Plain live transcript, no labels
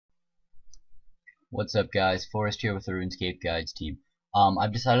What's up, guys? Forrest here with the Runescape Guides team.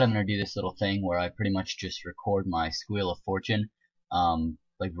 I've decided I'm going to do this little thing where I pretty much just record my Squeal of Fortune,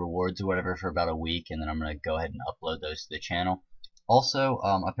 like rewards or whatever for about a week, and then I'm going to go ahead and upload those to the channel. Also,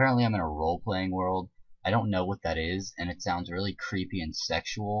 apparently I'm in a role-playing world. I don't know what that is, and it sounds really creepy and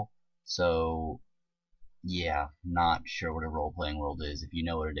sexual, so yeah, not sure what a role-playing world is. If you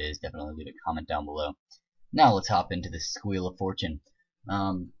know what it is, definitely leave a comment down below. Now let's hop into the Squeal of Fortune.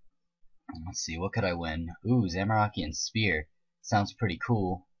 Um, Let's see, what could I win? Ooh, Zamorakian Spear. Sounds pretty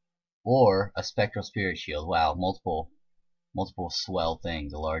cool. Or a Spectral Spirit Shield. Wow, multiple swell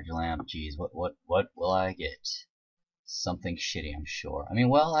things. A large lamp. Jeez, what will I get? Something shitty, I'm sure. I mean,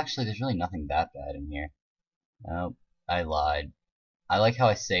 well, actually, there's really nothing that bad in here. Oh, I lied. I like how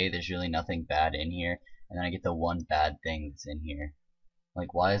I say there's really nothing bad in here, and then I get the one bad thing that's in here.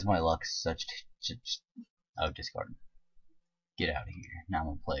 Like, why is my luck such... Oh, discard. Get out of here. Now I'm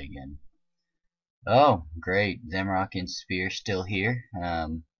gonna play again. Oh, great. Zamorakian Spear still here.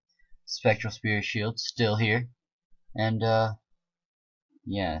 Spectral Spear Shield still here. And,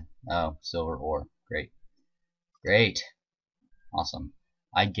 yeah. Oh, Silver Ore. Great. Great. Awesome.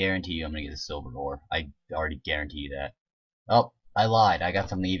 I guarantee you I'm gonna get the Silver Ore. I already guarantee you that. Oh, I lied. I got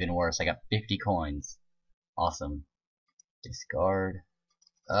something even worse. I got 50 coins. Awesome. Discard.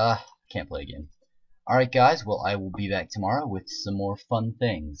 Can't play again. Alright, guys. Well, I will be back tomorrow with some more fun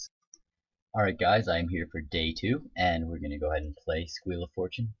things. Alright guys, I'm here for day 2, and we're gonna go ahead and play Squeal of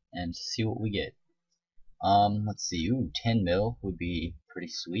Fortune, and see what we get. Let's see, ooh, 10 mil would be pretty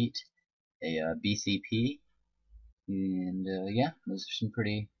sweet. A BCP, and yeah, those are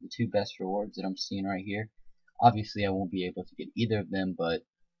the two best rewards that I'm seeing right here. Obviously I won't be able to get either of them, but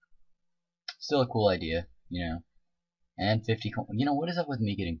still a cool idea, you know. And 50 coins, you know, what is up with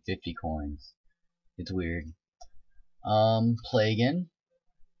me getting 50 coins? It's weird. Play again.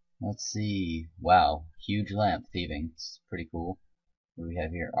 Let's see. Wow, huge lamp thieving. It's pretty cool. What do we have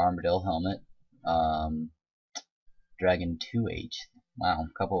here? Armadillo helmet. Dragon 2H. Wow,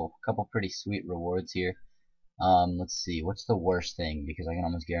 couple pretty sweet rewards here. Let's see. What's the worst thing? Because I can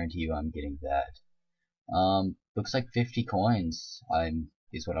almost guarantee you I'm getting that. Looks like 50 coins.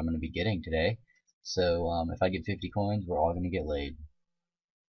 Is what I'm gonna be getting today. So if I get 50 coins, we're all gonna get laid.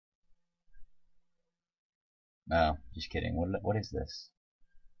 No, just kidding. What is this?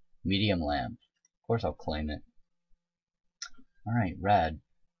 Medium lamp. Of course I'll claim it. Alright, rad.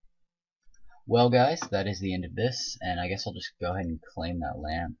 Well guys, that is the end of this, and I guess I'll just go ahead and claim that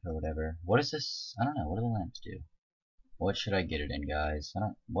lamp or whatever. What is this? I don't know, what do the lamps do? What should I get it in, guys?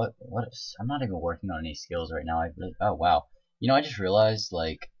 I'm not even working on any skills right now. Oh wow. You know, I just realized,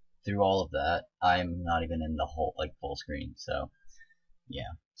 like, through all of that, I'm not even in the whole, like, full screen, so,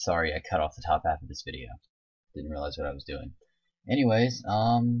 yeah. Sorry, I cut off the top half of this video. Didn't realize what I was doing. Anyways,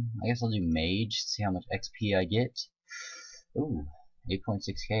 I guess I'll do Mage, see how much XP I get. Ooh,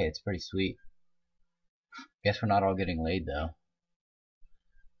 8.6k, it's pretty sweet. Guess we're not all getting laid, though.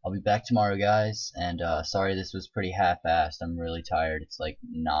 I'll be back tomorrow, guys, and sorry this was pretty half-assed. I'm really tired. It's like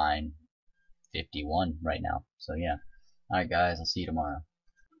 9:51 right now, so yeah. Alright, guys, I'll see you tomorrow.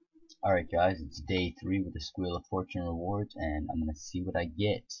 Alright, guys, it's day 3 with the Squeal of Fortune rewards, and I'm gonna see what I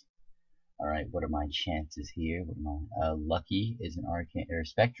get. Alright, what are my chances here? What am I? Lucky is an arcane or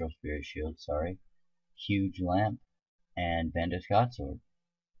spectral spirit shield, sorry. Huge lamp and Bandos God sword.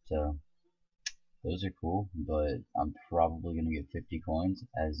 So those are cool, but I'm probably gonna get 50 coins,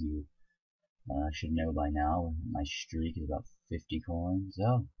 as you should know by now. My streak is about 50 coins.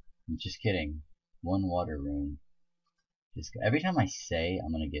 Oh, I'm just kidding. One water rune. Just every time I say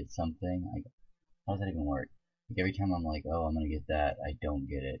I'm gonna get something, how does that even work? Like every time I'm like, oh, I'm gonna get that, I don't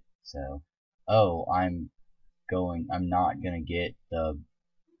get it. So, oh, I'm not gonna get the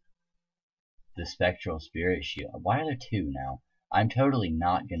spectral spirit shield. Why are there two now? I'm totally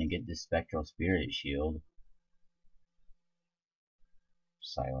not gonna get the spectral spirit shield.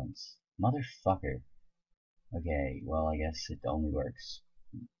 Silence. Motherfucker. Okay, well, I guess it only works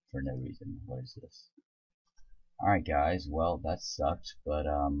for no reason. What is this? Alright, guys, well, that sucked, but,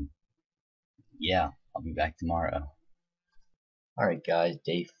 yeah, I'll be back tomorrow. Alright, guys,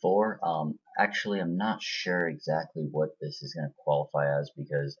 day 4. Actually, I'm not sure exactly what this is gonna qualify as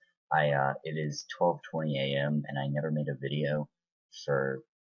because it is 12:20 a.m. and I never made a video for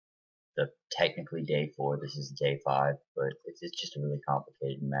the technically day 4. This is day 5, but it's just a really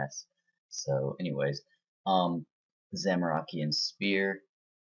complicated mess. So, anyways, Zamorakian Spear,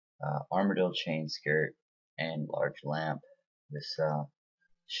 Armadillo Chain Skirt, and Large Lamp. This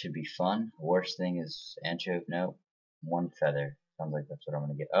should be fun. Worst thing is Anchovy Note, 1 feather. Sounds like that's what I'm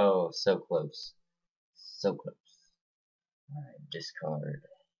gonna get. Oh, so close. So close. Alright, discard.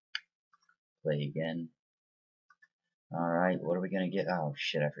 play again. Alright, what are we gonna get? Oh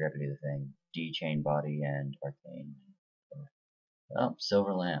shit, I forgot to do the thing. D chain body and arcane. Oh,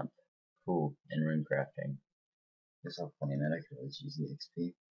 silver lamp. Cool. And rune crafting. Guess I'll play that. I could always use the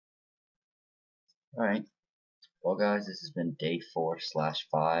XP. Alright. Well guys, this has been day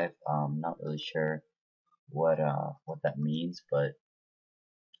 4/5. Not really sure what that means, but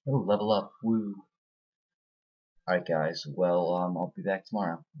oh, level up. Woo. Alright guys, well I'll be back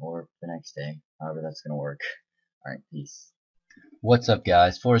tomorrow or the next day, however that's gonna work. Alright, peace. What's up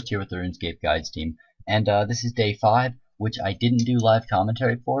guys, Forrest here with the Runescape Guides team, and this is day 5, which I didn't do live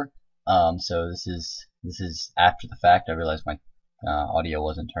commentary for, so this is after the fact. I realized my audio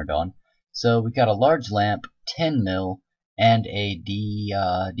wasn't turned on. So we got a large lamp, 10 mil, and a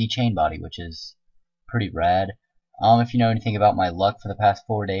D chain body, which is pretty rad. If you know anything about my luck for the past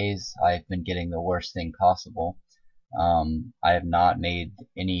 4 days, I've been getting the worst thing possible. I have not made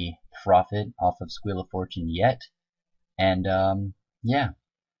any profit off of Squeal of Fortune yet. And yeah,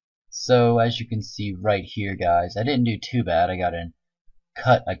 so as you can see right here guys, I didn't do too bad. I got a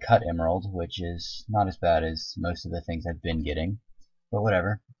cut emerald, which is not as bad as most of the things I've been getting, but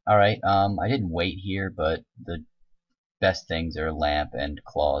whatever. Alright, I didn't wait here, but the best things are lamp and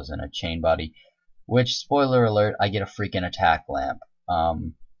claws and a chain body, which, spoiler alert, I get a freaking attack lamp.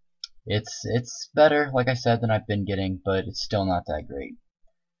 It's better, like I said, than I've been getting, but it's still not that great.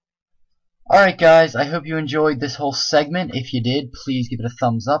 Alright guys, I hope you enjoyed this whole segment. If you did, please give it a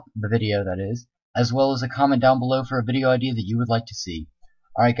thumbs up, the video that is, as well as a comment down below for a video idea that you would like to see.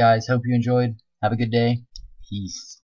 Alright guys, hope you enjoyed. Have a good day. Peace.